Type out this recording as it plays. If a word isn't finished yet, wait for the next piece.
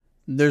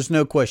There's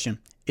no question.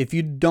 If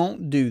you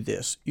don't do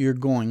this, you're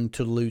going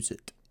to lose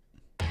it.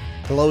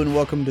 Hello and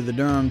welcome to the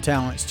Durham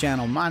Talents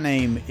channel. My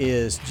name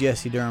is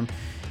Jesse Durham.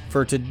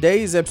 For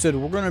today's episode,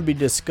 we're going to be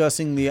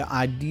discussing the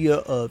idea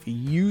of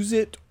use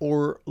it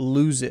or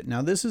lose it.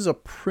 Now, this is a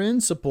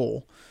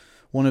principle,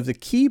 one of the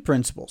key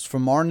principles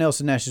from R.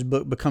 Nelson Nash's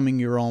book, Becoming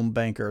Your Own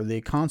Banker, the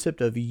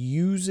concept of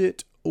use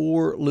it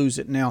or lose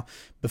it. Now,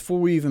 before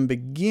we even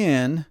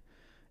begin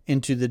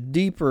into the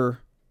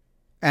deeper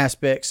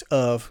aspects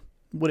of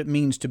what it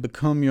means to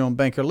become your own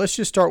banker, let's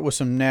just start with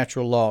some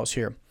natural laws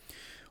here.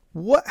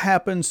 What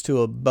happens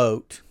to a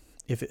boat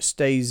if it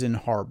stays in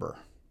harbor?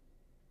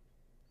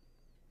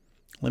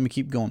 Let me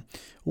keep going.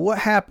 What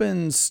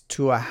happens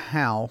to a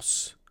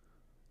house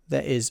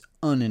that is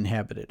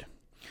uninhabited?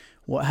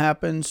 What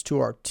happens to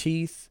our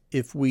teeth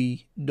if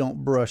we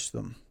don't brush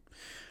them?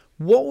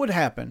 What would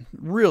happen?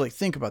 Really,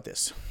 think about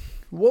this.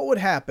 What would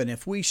happen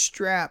if we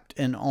strapped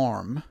an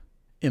arm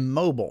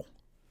immobile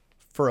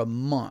for a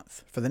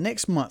month? For the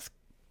next month,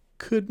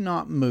 could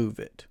not move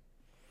it.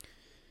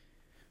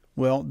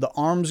 Well, the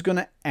arm's going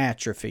to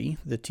atrophy,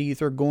 the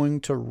teeth are going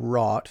to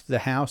rot, the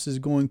house is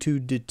going to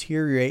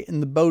deteriorate,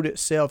 and the boat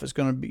itself is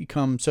going to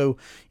become so,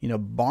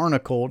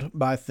 barnacled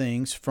by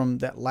things from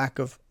that lack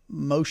of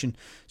motion.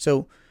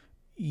 So,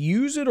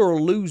 use it or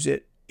lose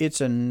it,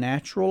 it's a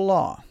natural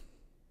law.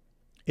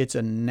 It's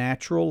a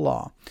natural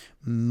law.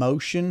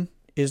 Motion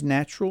is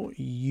natural,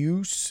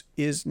 use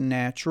is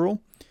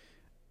natural.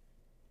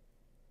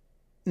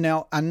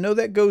 Now, I know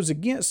that goes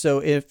against, so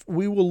if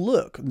we will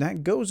look,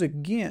 that goes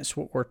against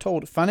what we're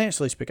told,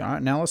 financially speaking. All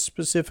right, now let's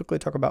specifically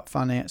talk about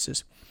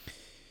finances.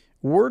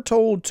 We're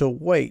told to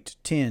wait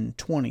 10,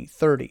 20,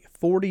 30,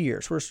 40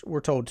 years.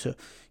 We're told to,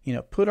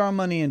 put our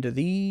money into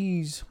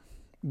these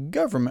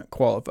government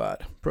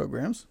qualified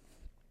programs.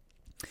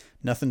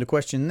 Nothing to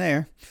question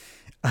there.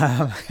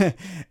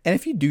 And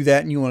if you do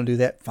that and you want to do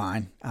that,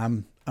 fine.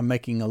 I'm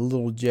making a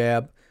little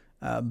jab,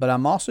 but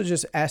I'm also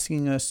just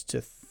asking us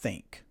to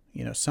think.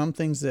 Some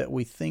things that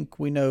we think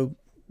we know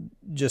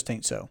just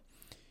ain't so.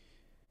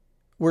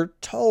 We're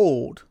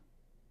told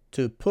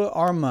to put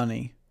our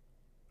money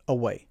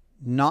away,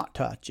 not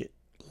touch it,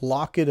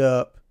 lock it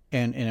up,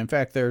 and in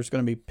fact, there's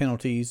going to be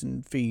penalties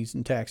and fees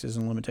and taxes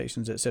and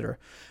limitations, etc.,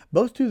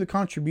 both to the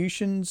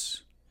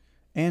contributions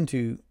and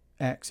to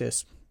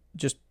access.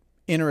 Just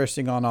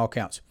interesting on all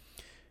counts.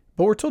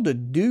 But we're told to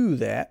do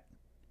that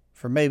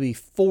for maybe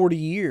 40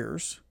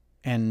 years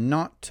and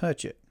not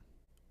touch it.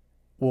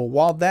 Well,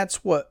 while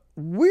that's what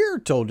we're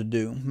told to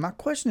do, my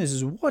question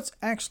is what's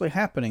actually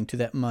happening to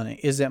that money?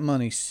 Is that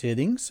money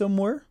sitting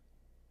somewhere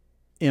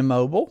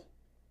immobile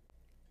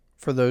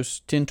for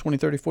those 10, 20,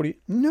 30, 40?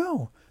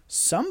 No,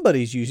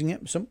 somebody's using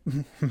it. So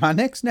my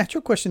next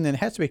natural question then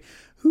has to be,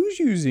 who's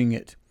using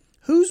it?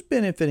 Who's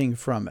benefiting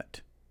from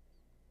it?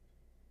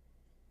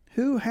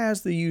 Who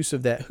has the use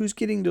of that? Who's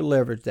getting to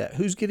leverage that?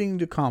 Who's getting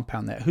to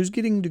compound that? Who's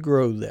getting to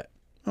grow that?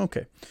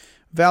 Okay,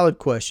 valid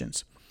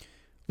questions.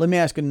 Let me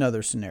ask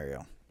another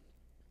scenario.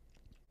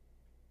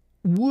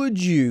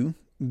 Would you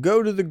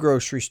go to the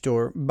grocery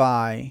store,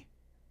 buy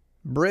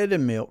bread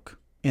and milk,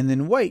 and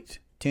then wait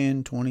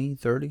 10, 20,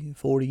 30,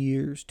 40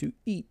 years to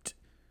eat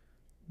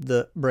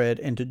the bread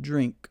and to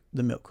drink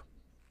the milk?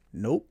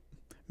 Nope,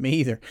 me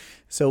either.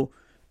 So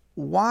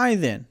why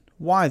then?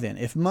 Why then?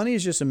 If money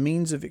is just a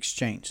means of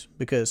exchange,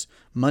 because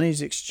money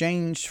is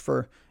exchanged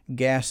for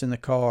gas in the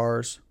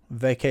cars,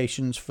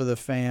 vacations for the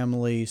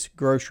families,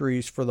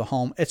 groceries for the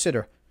home,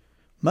 etc.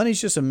 Money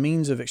is just a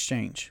means of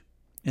exchange.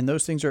 And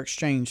those things are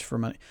exchanged for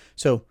money.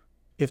 So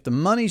if the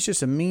money is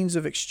just a means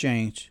of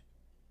exchange,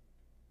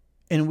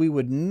 and we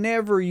would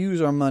never use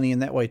our money in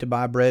that way to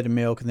buy bread and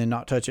milk and then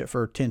not touch it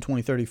for 10,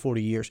 20, 30,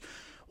 40 years,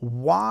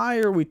 why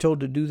are we told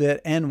to do that?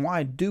 And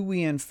why do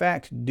we in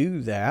fact do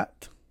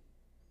that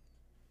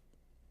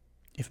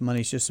if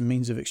money is just a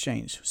means of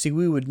exchange? See,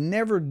 we would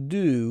never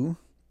do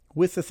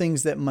with the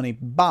things that money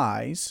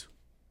buys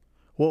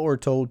what we're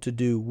told to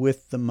do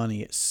with the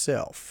money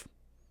itself.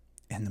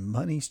 And the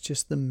money's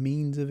just the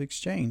means of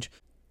exchange.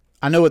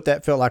 I know what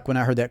that felt like when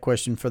I heard that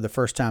question for the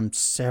first time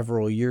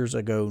several years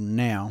ago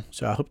now.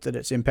 So I hope that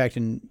it's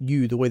impacting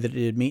you the way that it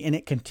did me. And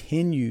it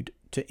continued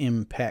to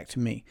impact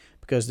me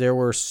because there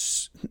was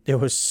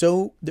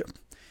so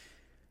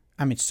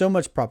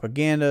much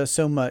propaganda,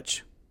 so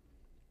much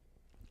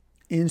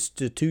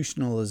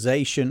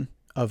institutionalization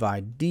of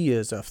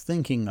ideas of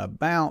thinking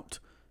about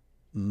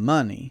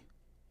money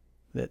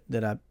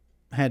that I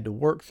had to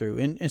work through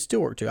and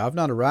still work through. I've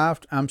not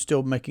arrived. I'm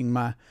still making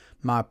my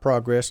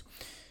progress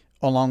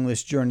along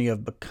this journey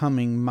of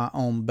becoming my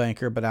own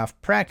banker, but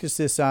I've practiced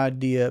this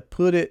idea,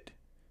 put it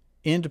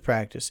into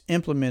practice,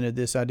 implemented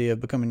this idea of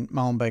becoming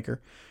my own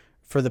banker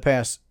for the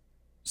past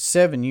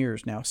 7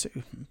 years now,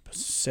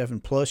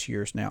 7+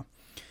 years now.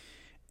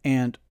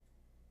 And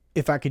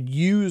if I could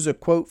use a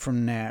quote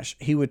from Nash,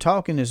 he would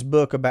talk in his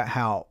book about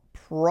how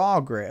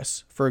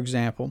progress, for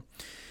example,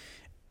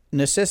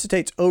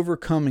 necessitates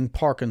overcoming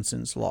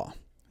Parkinson's law.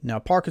 Now,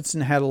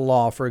 Parkinson had a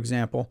law, for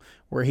example,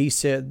 where he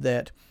said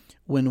that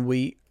when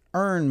we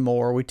earn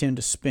more, we tend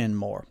to spend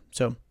more.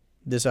 So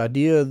This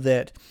idea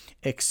that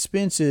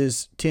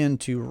expenses tend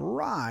to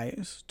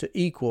rise to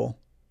equal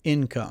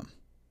income.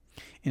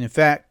 And in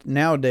fact,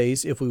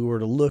 nowadays, if we were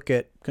to look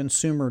at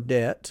consumer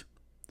debt,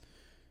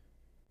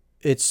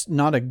 it's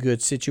not a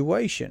good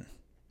situation.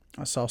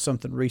 I saw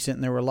something recent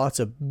and there were lots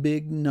of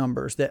big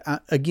numbers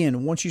that,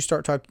 again, once you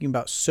start talking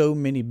about so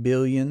many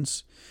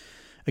billions,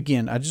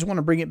 again, I just want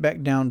to bring it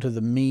back down to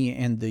the me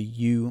and the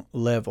you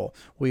level.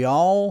 We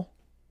all,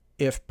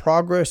 if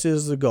progress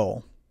is the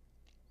goal,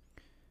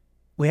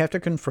 we have to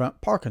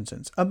confront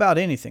Parkinson's about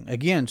anything.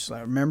 Again, just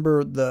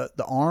remember the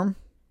arm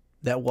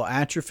that will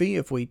atrophy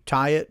if we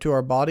tie it to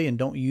our body and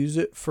don't use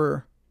it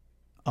for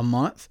a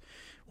month.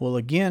 Well,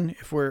 again,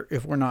 if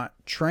we're not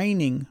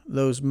training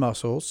those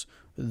muscles,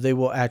 they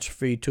will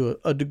atrophy to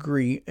a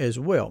degree as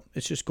well.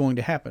 It's just going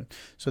to happen.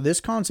 So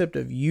this concept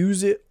of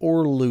use it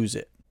or lose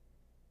it,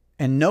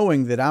 and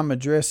knowing that I'm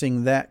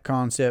addressing that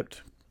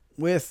concept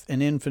with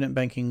an Infinite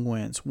Banking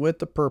Wins, with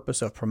the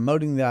purpose of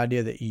promoting the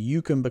idea that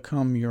you can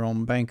become your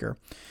own banker,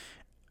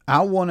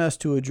 I want us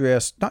to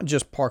address not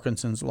just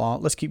Parkinson's law.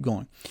 Let's keep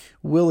going.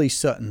 Willie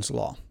Sutton's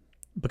law.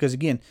 Because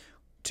again,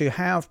 to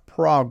have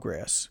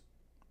progress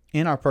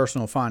in our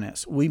personal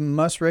finance, we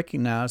must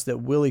recognize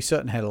that Willie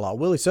Sutton had a law.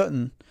 Willie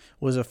Sutton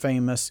was a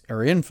famous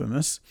or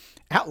infamous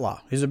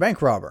outlaw. He's a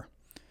bank robber.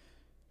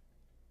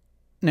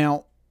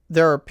 Now,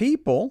 there are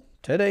people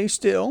today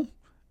still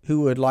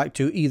who would like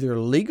to either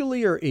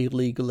legally or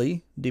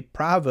illegally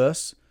deprive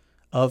us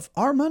of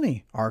our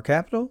money, our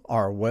capital,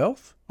 our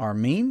wealth, our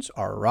means,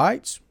 our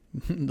rights.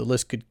 The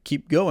list could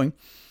keep going.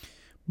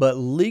 But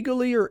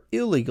legally or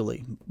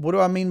illegally. What do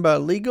I mean by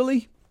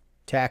legally?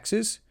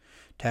 Taxes.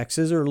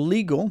 Taxes are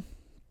legal.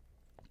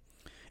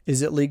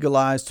 Is it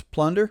legalized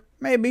plunder?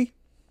 Maybe.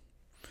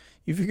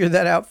 You figure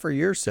that out for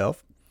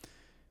yourself.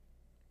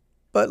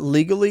 But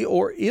legally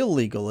or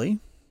illegally,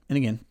 and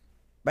again,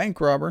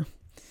 bank robber,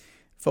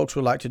 folks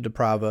would like to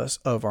deprive us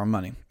of our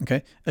money.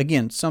 Okay.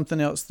 Again, something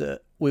else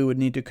that we would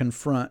need to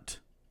confront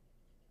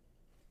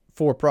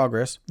for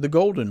progress, the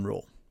golden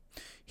rule.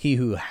 He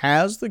who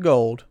has the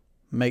gold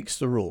makes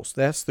the rules.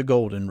 That's the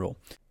golden rule.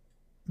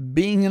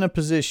 Being in a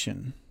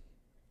position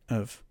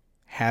of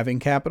having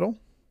capital,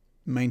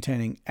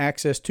 maintaining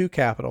access to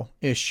capital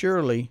is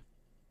surely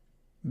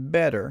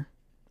better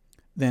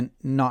than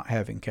not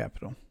having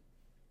capital.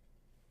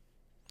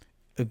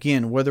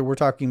 Again, whether we're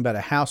talking about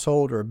a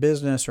household or a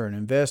business or an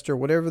investor,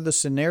 whatever the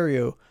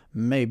scenario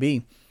may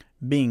be,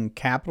 being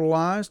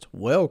capitalized,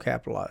 well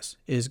capitalized,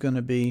 is going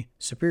to be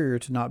superior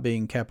to not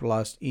being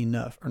capitalized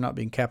enough or not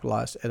being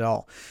capitalized at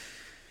all.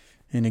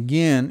 And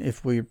again,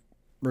 if we're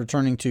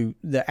returning to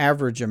the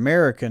average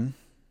American,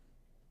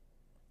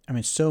 I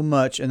mean, so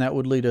much, and that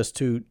would lead us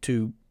to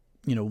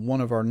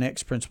one of our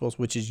next principles,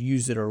 which is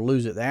use it or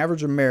lose it. The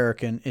average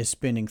American is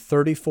spending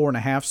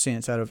 34.5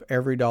 cents out of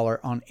every dollar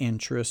on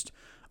interest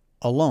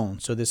alone.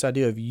 So this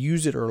idea of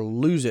use it or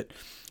lose it,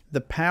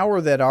 the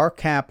power that our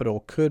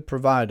capital could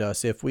provide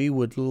us if we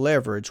would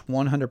leverage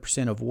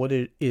 100% of what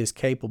it is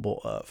capable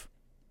of,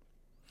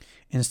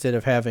 instead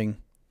of having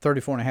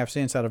 34.5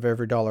 cents out of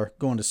every dollar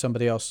going to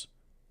somebody else.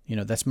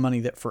 That's money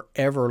that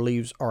forever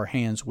leaves our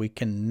hands. We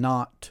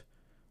cannot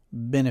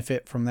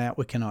benefit from that.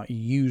 We cannot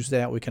use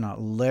that. We cannot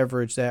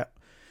leverage that.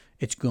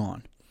 It's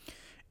gone.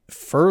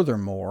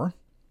 Furthermore,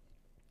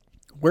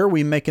 where are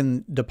we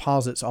making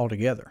deposits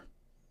altogether?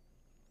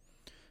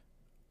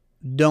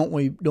 Don't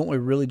we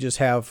really just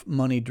have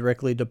money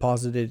directly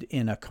deposited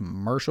in a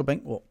commercial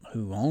bank? Well,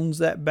 who owns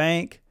that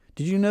bank?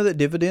 Did you know that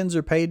dividends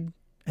are paid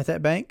at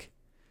that bank?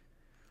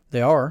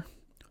 They are,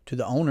 to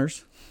the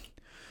owners.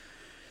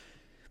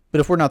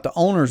 But if we're not the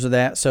owners of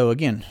that, so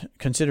again,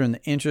 considering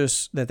the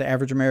interest that the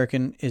average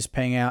American is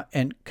paying out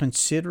and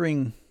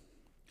considering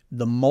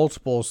the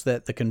multiples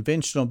that the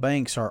conventional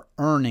banks are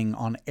earning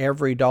on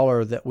every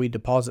dollar that we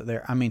deposit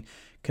there. I mean,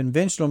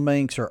 conventional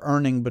banks are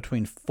earning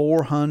between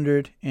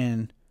 400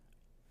 and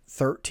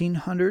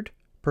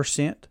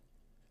 1,300%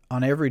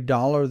 on every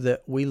dollar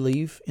that we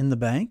leave in the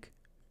bank.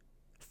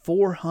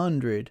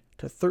 400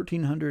 to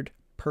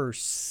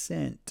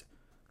 1,300%.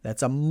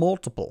 That's a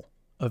multiple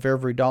of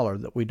every dollar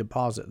that we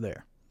deposit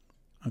there.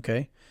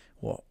 Okay?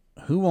 Well,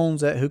 who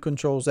owns that? Who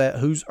controls that?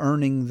 Who's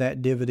earning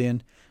that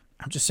dividend?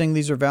 I'm just saying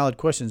these are valid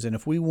questions. And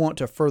if we want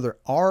to further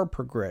our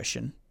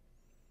progression,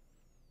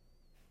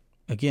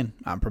 again,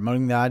 I'm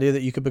promoting the idea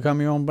that you could become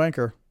your own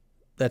banker.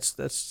 That's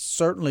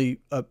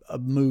certainly a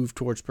move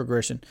towards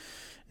progression.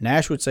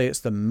 Nash would say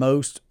it's the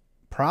most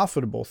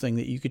profitable thing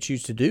that you could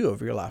choose to do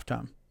over your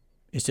lifetime,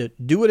 is to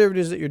do whatever it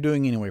is that you're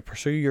doing anyway.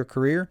 Pursue your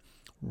career,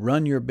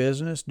 run your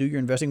business, do your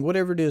investing,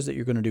 whatever it is that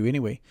you're going to do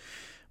anyway.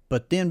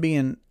 But then be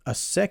in a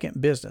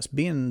second business,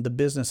 be in the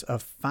business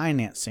of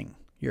financing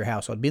your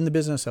household, be in the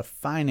business of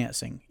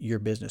financing your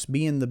business,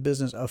 be in the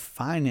business of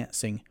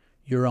financing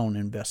your own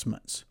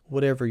investments,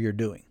 whatever you're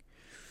doing.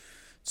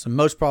 It's the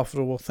most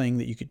profitable thing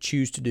that you could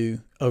choose to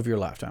do over your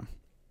lifetime.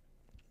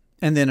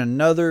 And then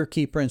another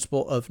key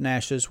principle of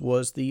Nash's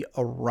was the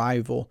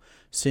arrival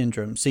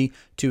syndrome. See,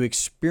 to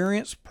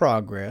experience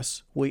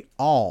progress, we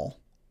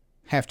all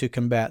have to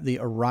combat the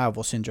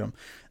arrival syndrome.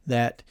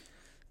 That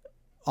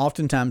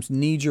oftentimes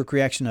knee-jerk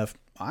reaction of,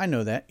 I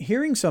know that.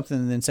 Hearing something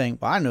and then saying,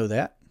 well, I know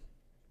that.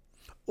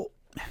 Well,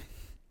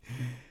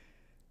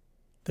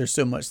 there's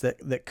so much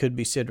that could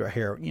be said right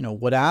here.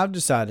 What I've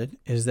decided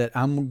is that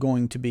I'm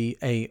going to be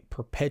a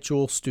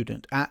perpetual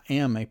student. I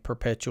am a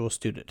perpetual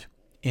student.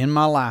 In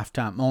my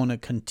lifetime, I want to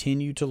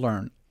continue to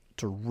learn,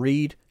 to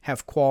read,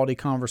 have quality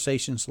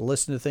conversations,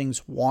 listen to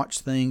things, watch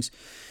things.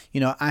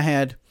 I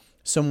had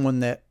someone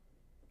that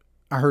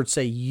I heard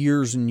say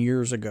years and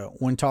years ago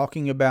when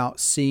talking about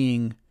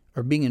seeing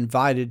or being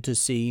invited to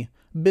see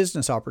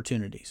business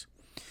opportunities.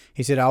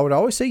 He said, I would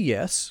always say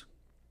yes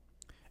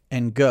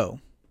and go,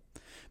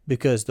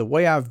 because the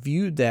way I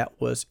viewed that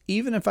was,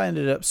 even if I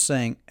ended up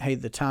saying, hey,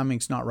 the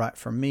timing's not right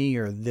for me,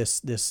 or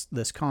this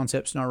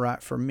concept's not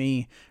right for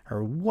me,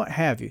 or what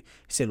have you.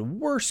 He said,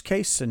 worst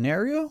case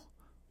scenario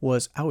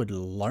was I would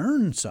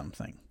learn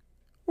something.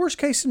 Worst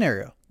case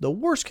scenario. The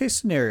worst case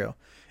scenario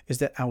is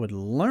that I would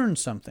learn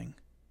something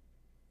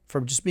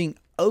from just being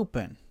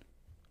open.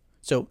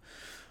 So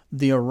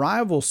the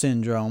arrival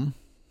syndrome,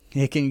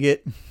 it can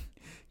get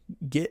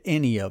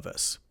any of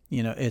us.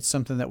 It's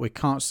something that we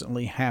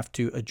constantly have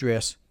to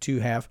address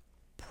to have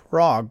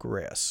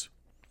progress.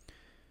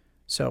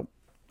 So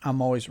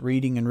I'm always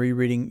reading and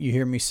rereading. You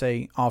hear me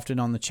say often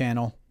on the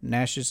channel,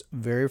 Nash's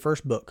very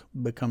first book,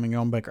 Becoming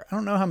Your Own Banker. I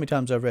don't know how many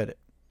times I've read it.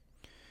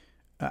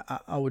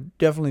 I would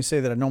definitely say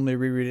that I normally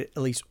reread it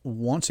at least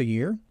once a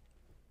year.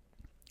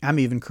 I'm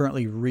even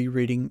currently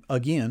rereading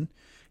again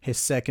his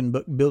second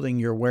book, Building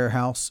Your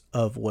Warehouse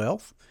of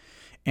Wealth.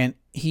 And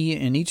he,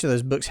 in each of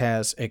those books,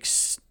 has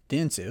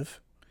extensive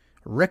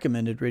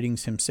recommended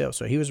readings himself.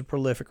 So he was a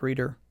prolific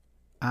reader.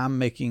 I'm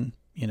making,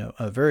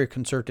 a very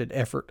concerted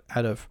effort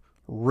out of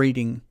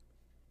reading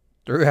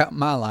throughout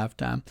my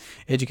lifetime,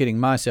 educating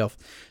myself.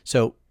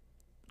 So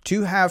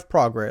to have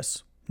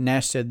progress,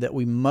 Nash said that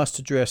we must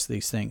address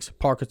these things.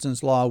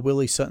 Parkinson's Law,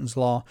 Willie Sutton's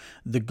Law,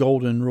 the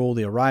Golden Rule,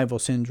 the Arrival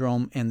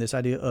Syndrome, and this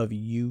idea of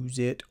use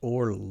it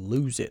or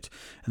lose it.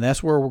 And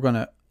that's where we're going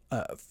to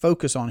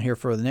focus on here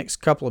for the next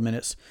couple of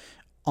minutes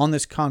on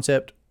this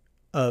concept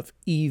of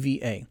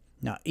EVA.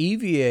 Now,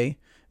 EVA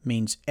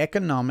means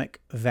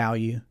economic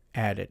value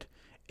added.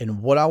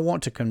 And what I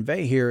want to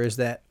convey here is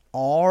that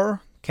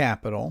our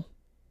capital,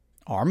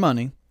 our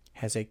money,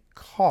 has a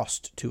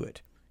cost to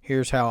it.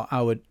 Here's how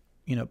I would,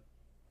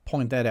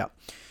 point that out.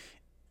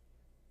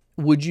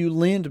 Would you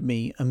lend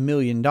me $1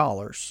 million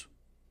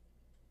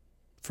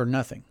for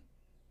nothing?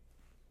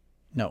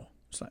 No.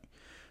 It's like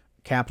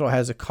capital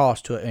has a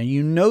cost to it.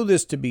 And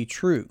this to be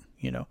true.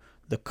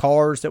 The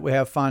cars that we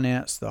have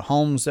financed, the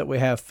homes that we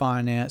have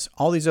financed,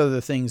 all these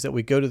other things that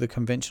we go to the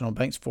conventional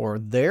banks for,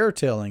 they're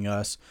telling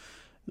us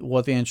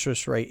what the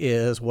interest rate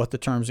is, what the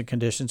terms and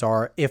conditions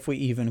are, if we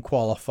even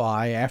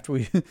qualify after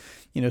we,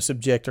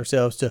 subject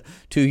ourselves to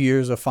 2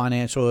 years of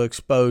financial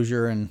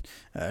exposure and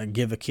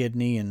give a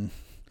kidney and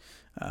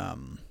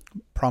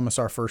promise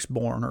our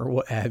firstborn or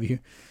what have you.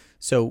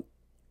 So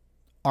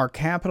our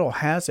capital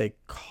has a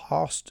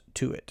cost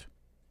to it.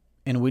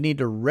 And we need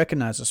to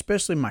recognize,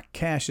 especially my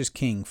cash is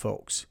king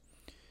folks.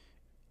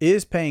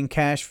 Is paying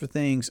cash for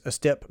things a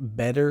step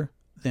better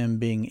than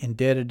being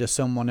indebted to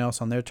someone else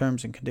on their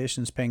terms and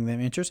conditions, paying them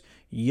interest?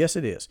 Yes,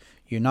 it is.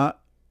 You're not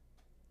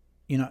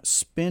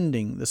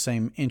spending the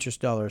same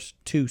interest dollars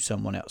to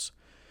someone else.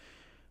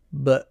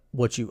 But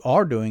what you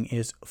are doing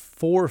is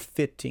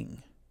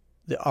forfeiting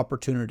the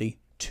opportunity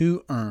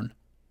to earn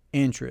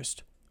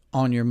interest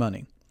on your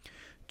money,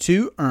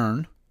 to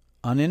earn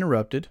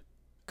uninterrupted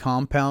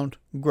compound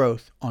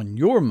growth on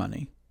your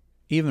money,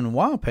 even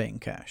while paying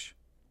cash.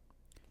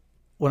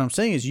 What I'm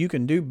saying is you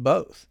can do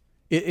both.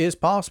 It is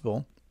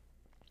possible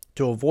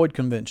to avoid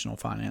conventional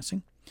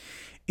financing.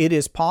 It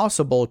is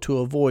possible to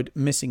avoid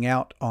missing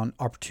out on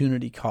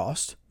opportunity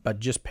cost by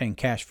just paying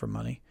cash for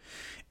money,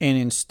 and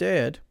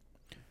instead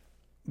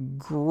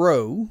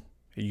grow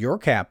your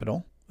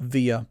capital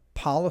via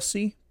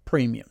policy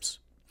premiums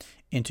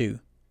into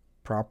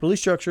properly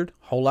structured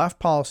whole life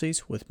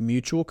policies with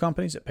mutual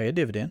companies that pay a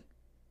dividend.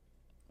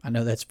 I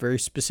know that's very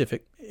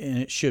specific, and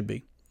it should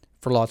be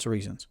for lots of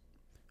reasons,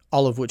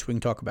 all of which we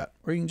can talk about.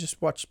 Or you can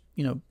just watch,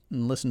 and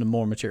listen to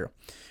more material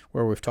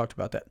where we've talked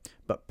about that.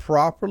 But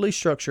properly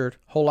structured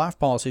whole life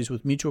policies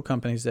with mutual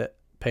companies that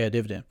pay a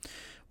dividend.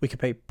 We can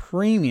pay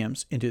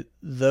premiums into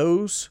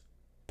those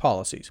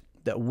policies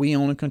that we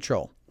own and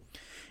control.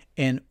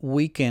 And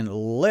we can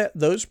let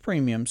those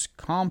premiums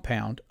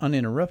compound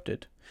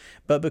uninterrupted.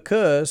 But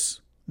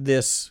because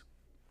this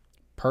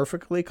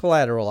perfectly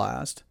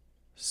collateralized,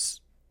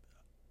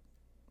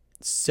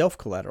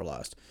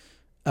 self-collateralized,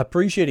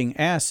 appreciating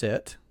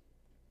asset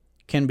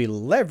can be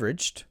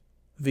leveraged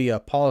via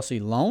policy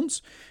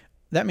loans,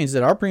 that means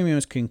that our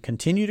premiums can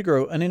continue to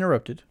grow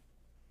uninterrupted,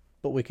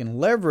 but we can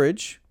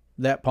leverage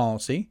that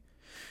policy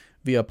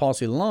via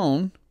policy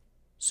loan.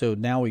 So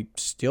now we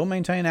still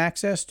maintain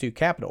access to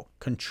capital.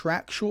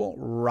 Contractual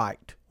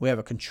right. We have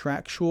a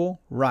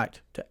contractual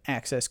right to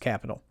access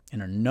capital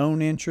in a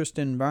known interest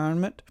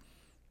environment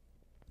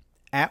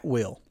at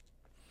will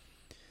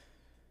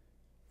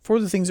for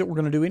the things that we're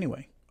going to do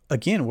anyway.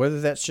 again, whether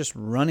that's just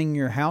running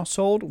your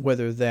household,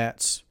 whether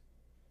that's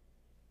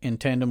in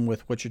tandem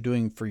with what you're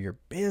doing for your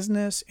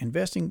business,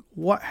 investing,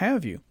 what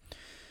have you.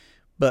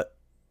 But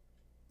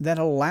that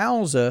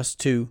allows us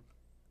to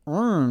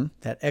earn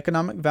that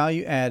economic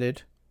value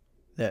added,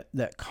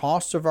 that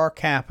cost of our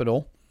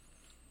capital,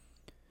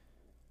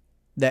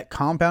 that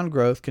compound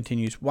growth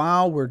continues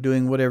while we're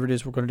doing whatever it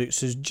is we're going to do.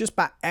 So just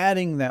by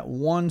adding that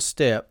one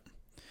step,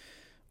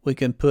 we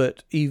can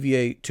put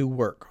EVA to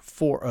work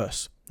for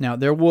us. Now,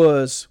 there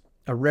was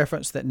a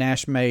reference that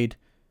Nash made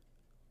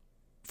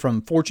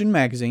from Fortune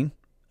magazine,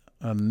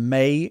 a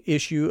May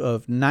issue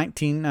of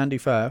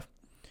 1995,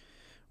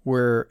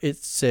 where it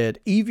said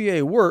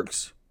EVA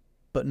works,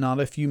 but not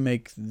if you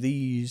make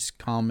these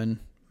common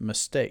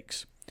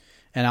mistakes.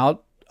 And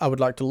I would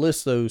like to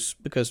list those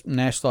because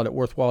Nash thought it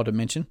worthwhile to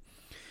mention.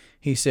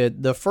 He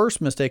said the first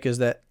mistake is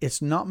that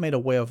it's not made a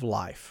way of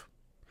life.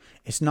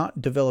 It's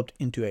not developed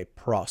into a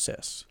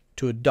process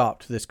to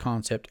adopt this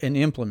concept and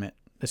implement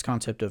this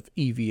concept of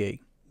EVA,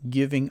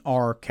 giving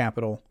our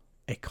capital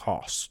a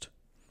cost.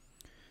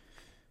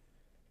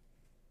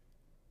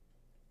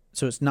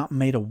 So it's not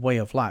made a way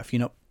of life.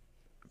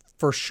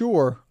 For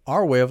sure,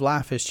 our way of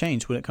life has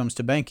changed when it comes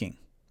to banking.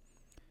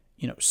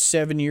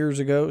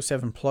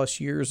 7 plus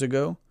years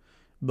ago,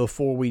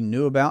 before we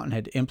knew about and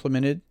had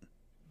implemented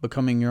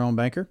becoming your own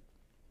banker,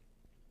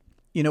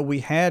 we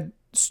had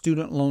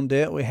student loan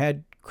debt. We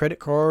had credit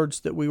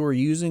cards that we were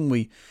using.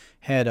 We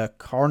had a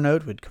car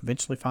note. We'd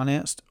conventionally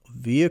financed a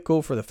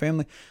vehicle for the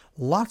family.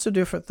 Lots of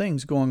different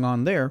things going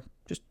on there.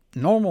 Just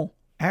normal,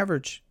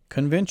 average,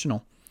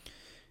 conventional.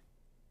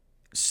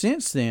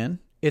 Since then,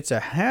 it's a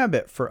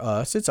habit for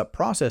us. It's a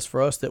process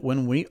for us that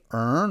when we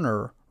earn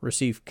or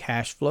receive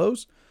cash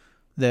flows,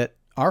 that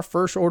our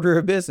first order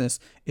of business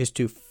is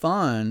to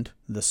fund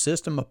the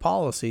system of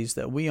policies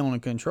that we own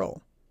and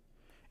control.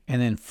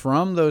 And then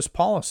from those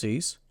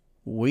policies,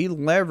 we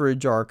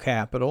leverage our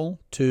capital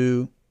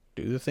to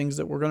do the things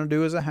that we're going to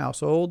do as a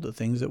household, the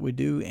things that we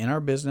do in our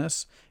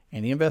business,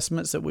 any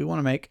investments that we want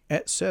to make,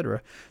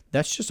 etc.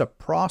 That's just a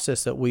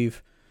process that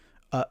we've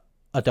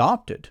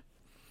adopted.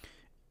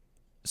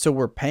 So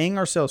we're paying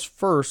ourselves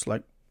first,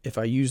 like if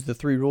I use the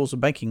 3 rules of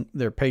banking,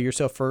 they're pay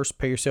yourself first,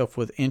 pay yourself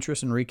with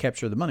interest, and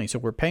recapture the money. So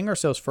we're paying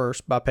ourselves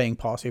first by paying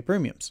policy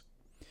premiums.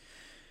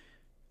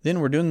 Then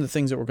we're doing the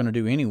things that we're going to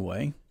do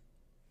anyway.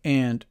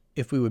 And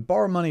if we would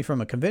borrow money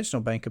from a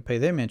conventional bank and pay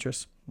them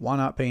interest, why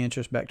not pay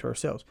interest back to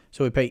ourselves?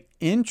 So we pay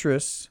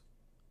interest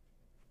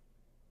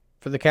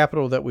for the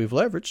capital that we've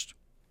leveraged,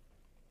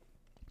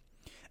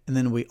 and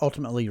then we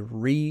ultimately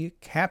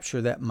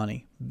recapture that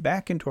money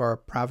back into our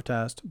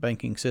privatized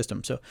banking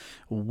system. So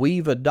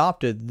we've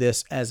adopted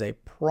this as a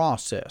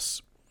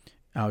process.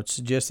 I would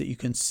suggest that you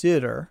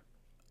consider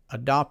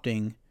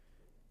adopting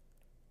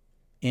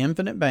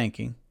infinite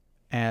banking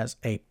as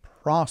a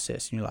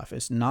process in your life.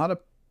 It's not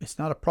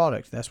a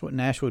product. That's what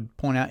Nash would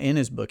point out in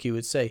his book. He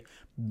would say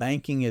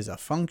banking is a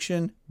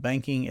function,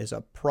 banking is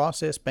a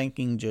process,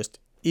 banking just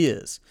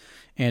is.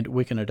 And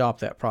we can adopt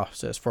that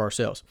process for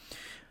ourselves.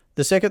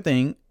 The second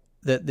thing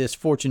that this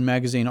Fortune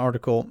magazine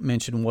article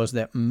mentioned was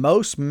that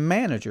most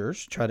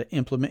managers try to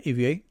implement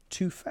EVA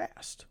too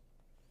fast.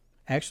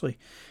 Actually,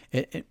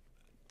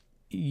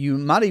 you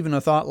might even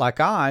have thought, like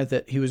I,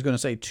 that he was going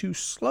to say too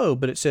slow,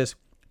 but it says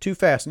too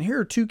fast. And here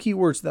are 2 key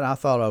words that I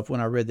thought of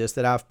when I read this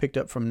that I've picked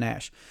up from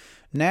Nash.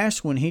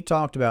 Nash, when he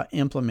talked about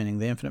implementing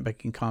the infinite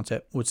banking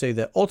concept, would say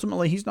that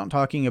ultimately he's not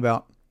talking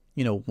about,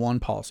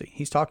 one policy.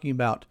 He's talking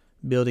about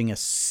building a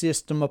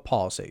system of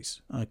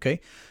policies.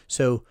 Okay.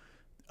 So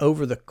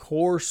over the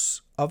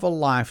course of a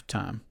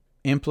lifetime,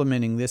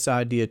 implementing this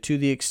idea to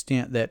the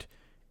extent that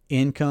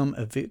income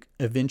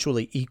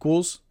eventually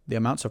equals the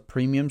amounts of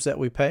premiums that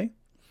we pay,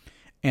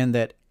 and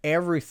that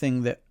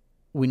everything that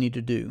we need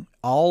to do,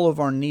 all of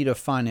our need of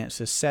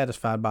finance is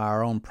satisfied by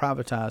our own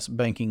privatized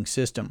banking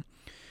system.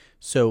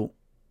 So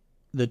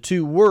the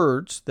 2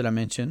 words that I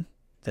mentioned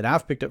that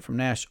I've picked up from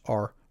Nash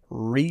are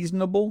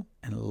reasonable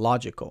and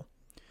logical.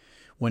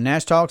 When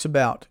Nash talks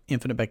about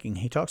infinite banking,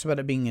 he talks about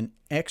it being an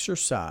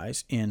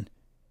exercise in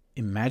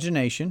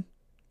imagination,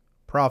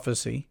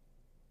 prophecy,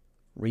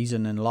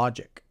 reason, and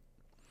logic.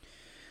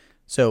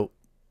 So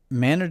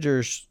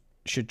managers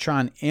should try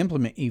and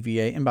implement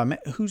EVA. And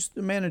who's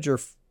the manager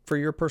for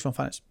your personal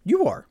finance?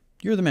 You are.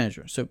 You're the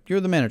manager. So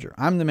you're the manager.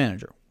 I'm the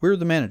manager. We're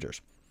the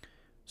managers.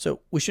 So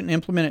we shouldn't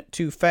implement it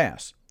too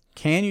fast.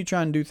 Can you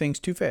try and do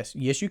things too fast?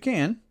 Yes, you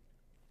can.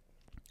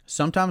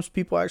 Sometimes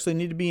people actually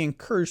need to be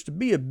encouraged to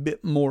be a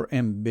bit more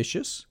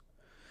ambitious,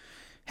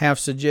 have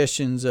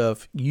suggestions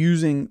of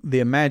using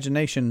the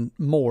imagination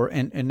more.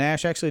 And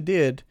Nash actually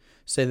did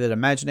say that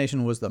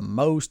imagination was the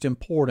most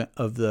important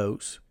of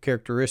those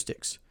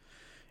characteristics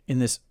in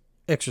this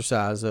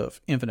exercise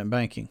of infinite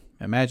banking.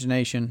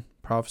 Imagination,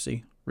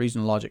 prophecy,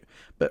 reason, and logic.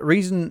 But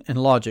reason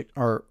and logic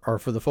are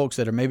for the folks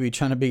that are maybe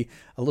trying to be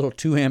a little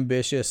too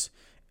ambitious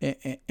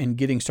and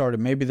getting started.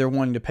 Maybe they're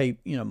wanting to pay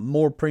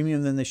more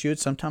premium than they should.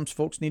 Sometimes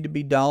folks need to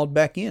be dialed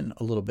back in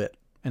a little bit,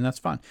 and that's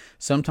fine.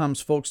 Sometimes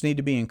folks need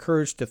to be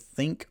encouraged to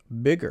think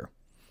bigger.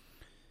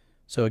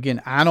 So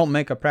again, I don't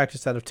make a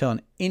practice out of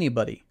telling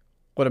anybody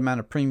what amount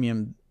of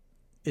premium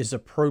is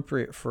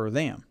appropriate for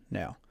them.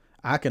 Now,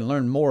 I can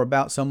learn more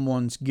about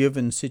someone's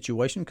given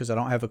situation because I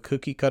don't have a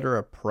cookie cutter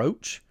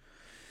approach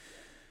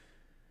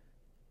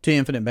to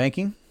infinite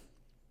banking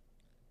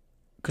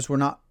because we're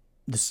not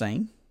the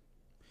same.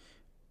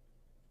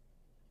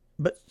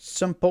 But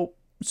some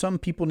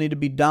people need to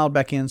be dialed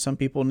back in. Some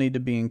people need to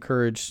be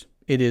encouraged.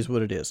 It is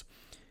what it is.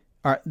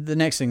 All right.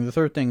 The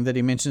third thing that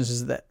he mentions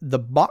is that the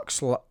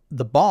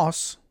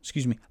boss,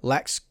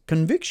 lacks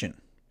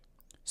conviction.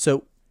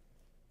 So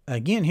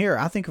again, here,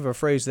 I think of a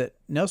phrase that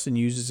Nelson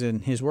uses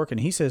in his work,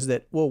 and he says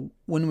that, well,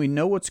 when we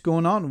know what's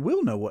going on,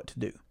 we'll know what to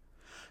do.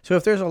 So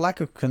if there's a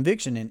lack of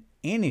conviction in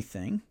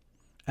anything,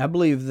 I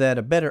believe that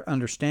a better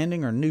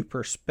understanding or new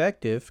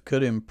perspective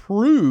could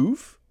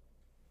improve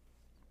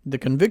the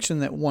conviction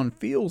that one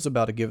feels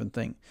about a given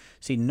thing.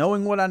 See,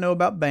 knowing what I know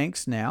about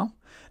banks now,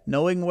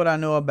 knowing what I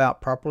know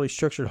about properly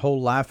structured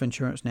whole life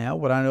insurance now,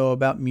 what I know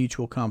about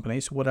mutual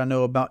companies, what I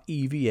know about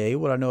EVA,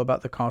 what I know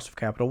about the cost of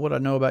capital, what I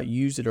know about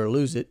use it or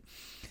lose it,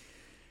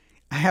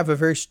 I have a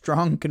very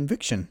strong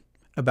conviction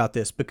about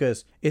this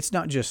because it's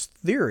not just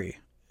theory.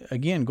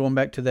 Again, going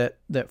back to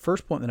that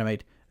first point that I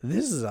made,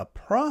 this is a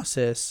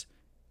process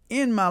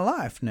in my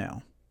life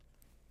now.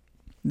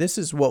 This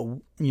is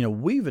what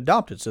we've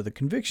adopted, so the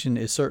conviction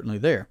is certainly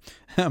there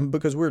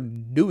because we're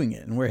doing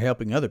it and we're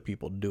helping other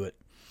people do it.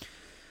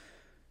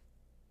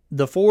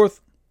 The fourth,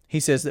 he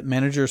says that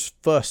managers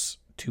fuss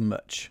too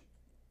much.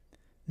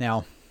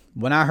 Now,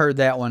 when I heard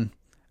that one,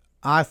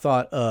 I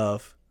thought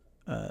of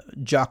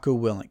Jocko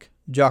Willink.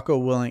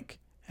 Jocko Willink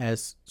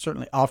has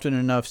certainly often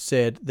enough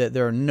said that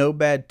there are no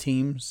bad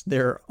teams,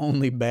 there are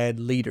only bad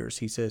leaders.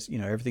 He says,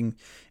 everything,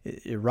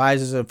 it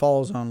rises and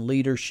falls on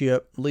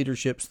leadership.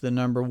 Leadership's the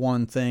number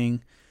one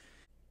thing.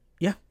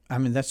 Yeah, I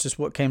mean, that's just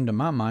what came to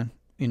my mind.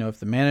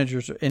 If the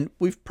managers, and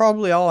we've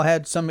probably all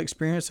had some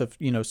experience of,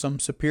 some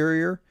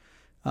superior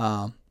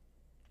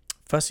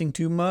fussing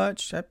too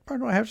much. I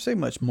probably don't have to say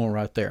much more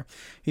right there.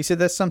 He said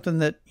that's something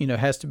that,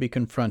 has to be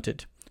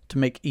confronted to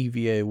make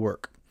EVA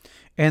work.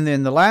 And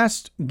then the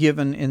last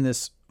given in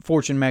this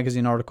Fortune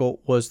magazine article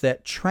was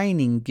that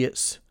training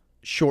gets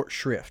short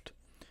shrift.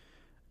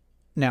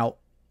 Now,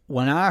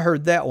 when I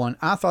heard that one,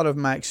 I thought of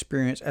my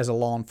experience as a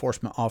law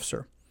enforcement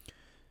officer.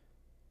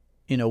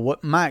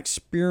 What my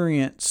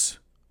experience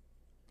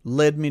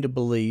led me to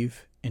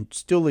believe and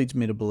still leads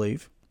me to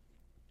believe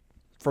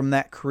from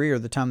that career,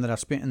 the time that I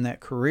spent in that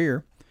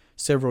career,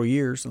 several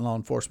years in law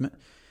enforcement,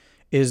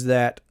 is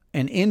that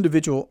an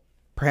individual,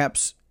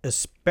 perhaps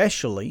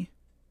especially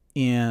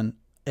in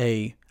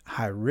a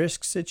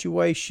high-risk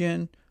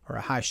situation or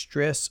a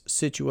high-stress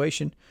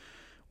situation,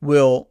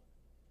 will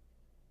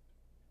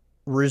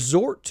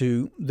resort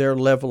to their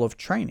level of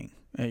training.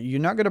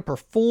 You're not going to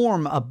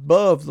perform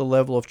above the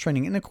level of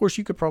training. And, of course,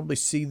 you could probably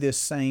see this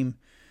same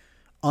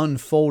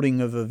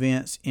unfolding of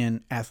events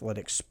in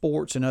athletic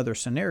sports and other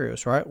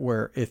scenarios, right?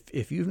 Where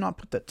if you've not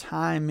put the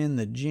time in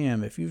the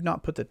gym, if you've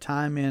not put the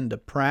time into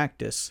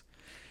practice,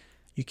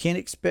 you can't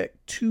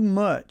expect too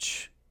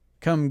much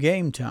come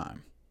game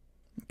time.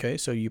 Okay,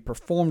 so you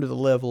perform to the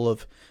level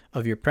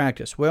of your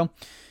practice. Well,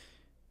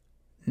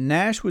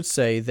 Nash would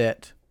say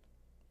that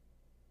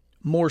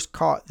more's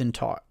caught than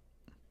taught.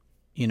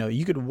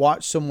 You could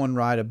watch someone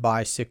ride a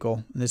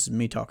bicycle. And this is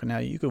me talking now.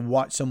 You could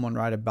watch someone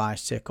ride a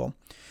bicycle,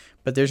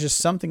 but there's just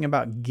something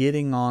about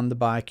getting on the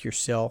bike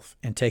yourself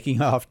and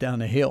taking off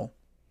down a hill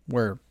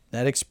where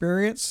that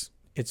experience,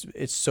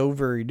 it's so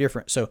very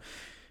different. So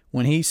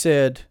when he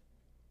said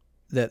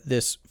that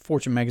this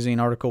Fortune magazine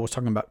article was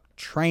talking about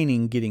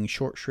training getting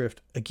short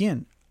shrift,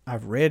 again,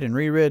 I've read and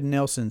reread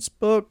Nelson's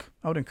book.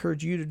 I would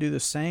encourage you to do the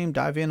same.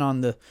 Dive in on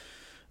the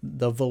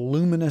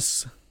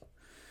voluminous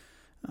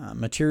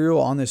material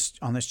on this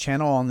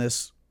channel, on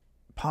this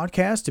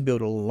podcast, to be able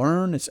to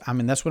learn.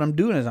 That's what I'm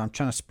doing, is I'm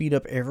trying to speed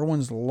up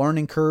everyone's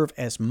learning curve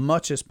as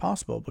much as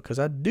possible, because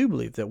I do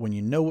believe that when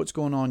you know what's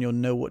going on, you'll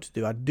know what to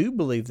do. I do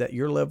believe that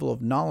your level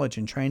of knowledge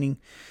and training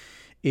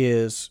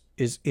is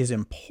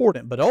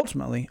important, but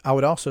ultimately, I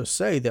would also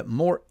say that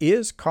more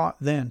is caught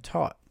than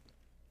taught.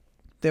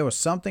 There was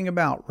something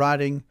about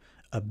writing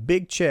a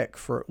big check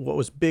for what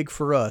was big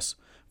for us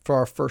for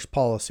our first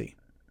policy.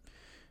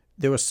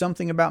 There was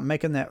something about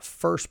making that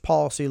first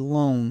policy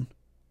loan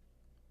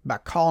by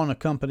calling a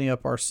company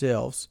up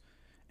ourselves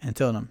and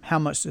telling them how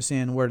much to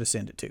send, where to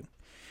send it to.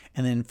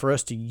 And then for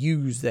us to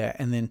use that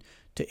and then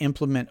to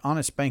implement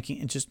honest banking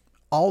and just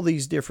all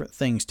these different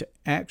things to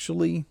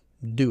actually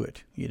do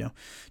it.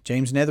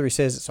 James Nethery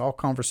says it's all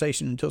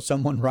conversation until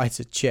someone writes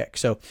a check.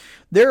 So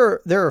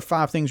there are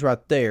 5 things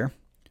right there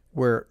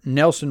where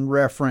Nelson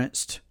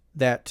referenced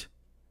that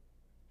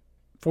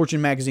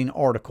Fortune magazine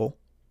article,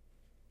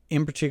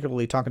 in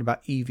particularly talking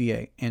about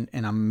EVA. And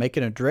I'm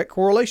making a direct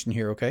correlation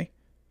here, okay?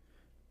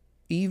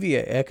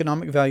 EVA,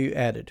 economic value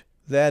added.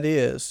 That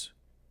is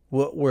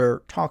what we're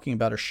talking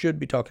about, or should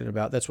be talking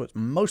about. That's what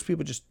most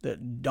people just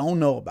don't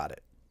know about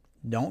it,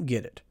 don't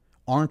get it,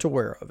 aren't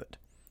aware of it,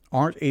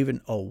 aren't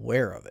even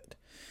aware of it,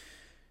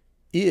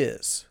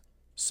 is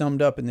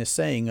summed up in this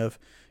saying of,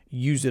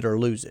 use it or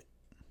lose it.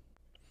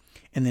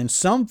 And then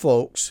some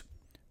folks,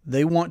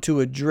 they want to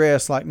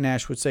address, like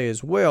Nash would say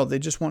as well, they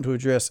just want to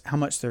address how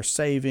much they're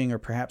saving or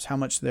perhaps how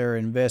much they're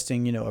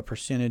investing, a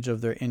percentage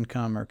of their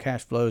income or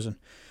cash flows, and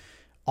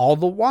all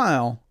the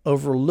while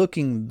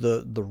overlooking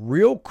the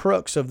real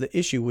crux of the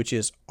issue, which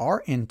is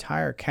our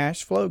entire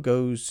cash flow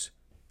goes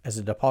as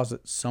a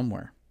deposit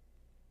somewhere.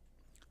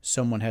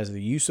 Someone has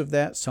the use of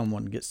that,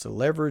 someone gets to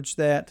leverage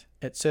that,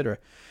 etc.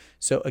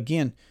 So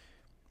again,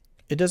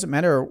 it doesn't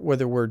matter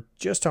whether we're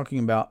just talking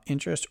about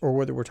interest or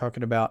whether we're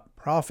talking about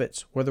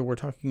profits, whether we're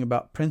talking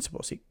about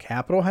principal. See,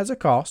 capital has a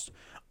cost.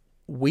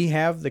 We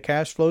have the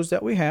cash flows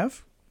that we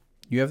have.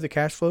 You have the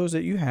cash flows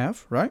that you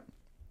have, right?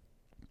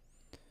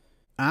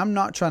 I'm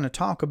not trying to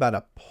talk about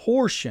a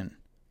portion.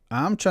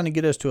 I'm trying to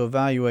get us to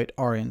evaluate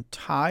our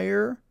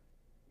entire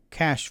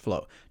cash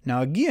flow.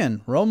 Now,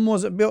 again, Rome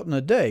wasn't built in a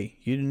day.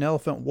 You eat an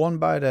elephant one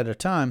bite at a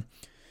time.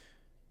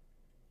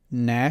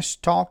 Nash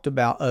talked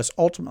about us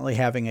ultimately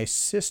having a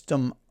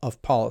system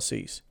of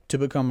policies to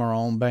become our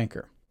own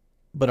banker.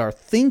 But our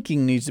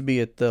thinking needs to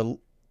be at the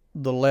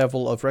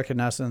level of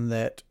recognizing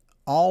that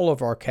all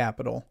of our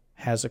capital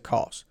has a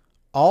cost.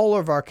 All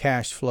of our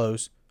cash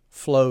flows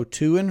flow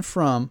to and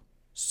from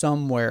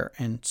somewhere,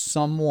 and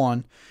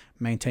someone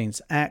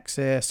maintains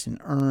access and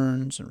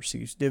earns and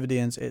receives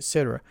dividends,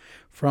 etc.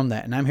 from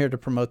that. And I'm here to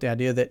promote the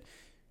idea that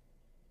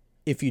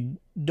if you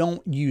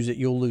don't use it,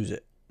 you'll lose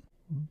it.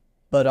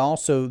 But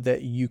also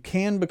that you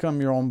can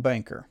become your own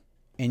banker,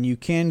 and you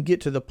can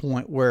get to the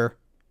point where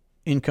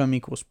income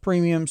equals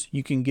premiums.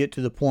 You can get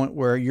to the point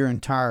where your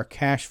entire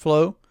cash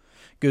flow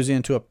goes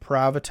into a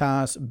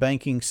privatized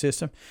banking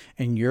system,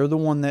 and you're the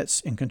one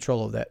that's in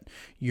control of that.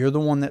 You're the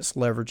one that's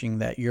leveraging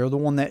that. You're the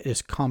one that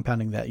is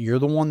compounding that. You're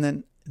the one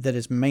that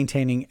is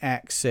maintaining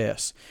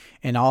access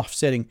and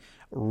offsetting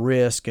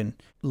risk and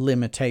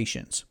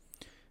limitations.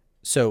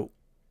 So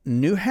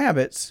new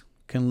habits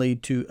can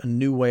lead to a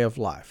new way of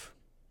life.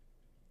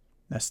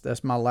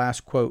 That's my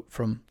last quote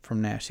from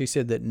Nash. He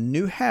said that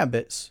new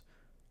habits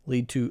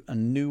lead to a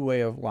new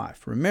way of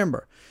life.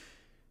 Remember,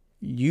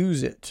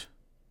 use it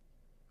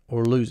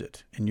or lose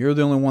it. And you're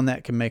the only one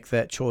that can make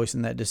that choice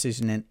and that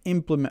decision and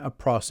implement a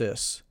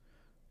process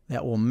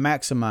that will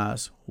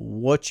maximize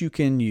what you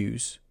can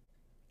use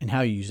and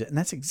how you use it. And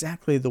that's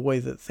exactly the way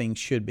that things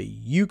should be.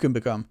 You can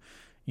become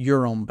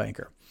your own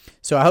banker.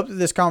 So I hope that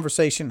this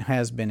conversation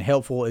has been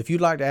helpful. If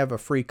you'd like to have a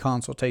free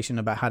consultation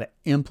about how to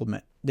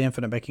implement the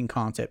infinite banking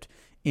concept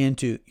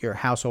into your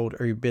household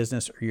or your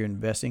business or your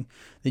investing,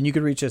 then you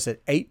can reach us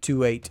at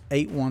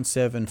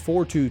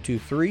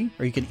 828-817-4223,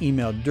 or you can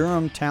email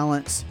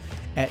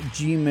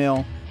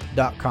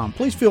durhamtalents@gmail.com.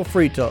 Please feel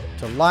free to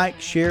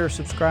like, share,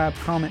 subscribe,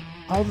 comment,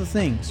 all the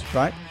things,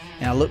 right?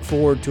 And I look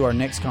forward to our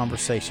next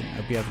conversation. I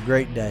hope you have a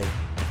great day.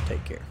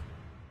 Take care.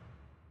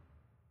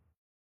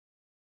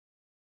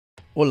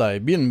 Hola y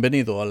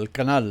bienvenido al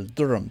canal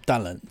Durham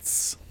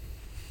Talents.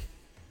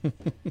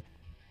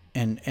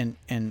 and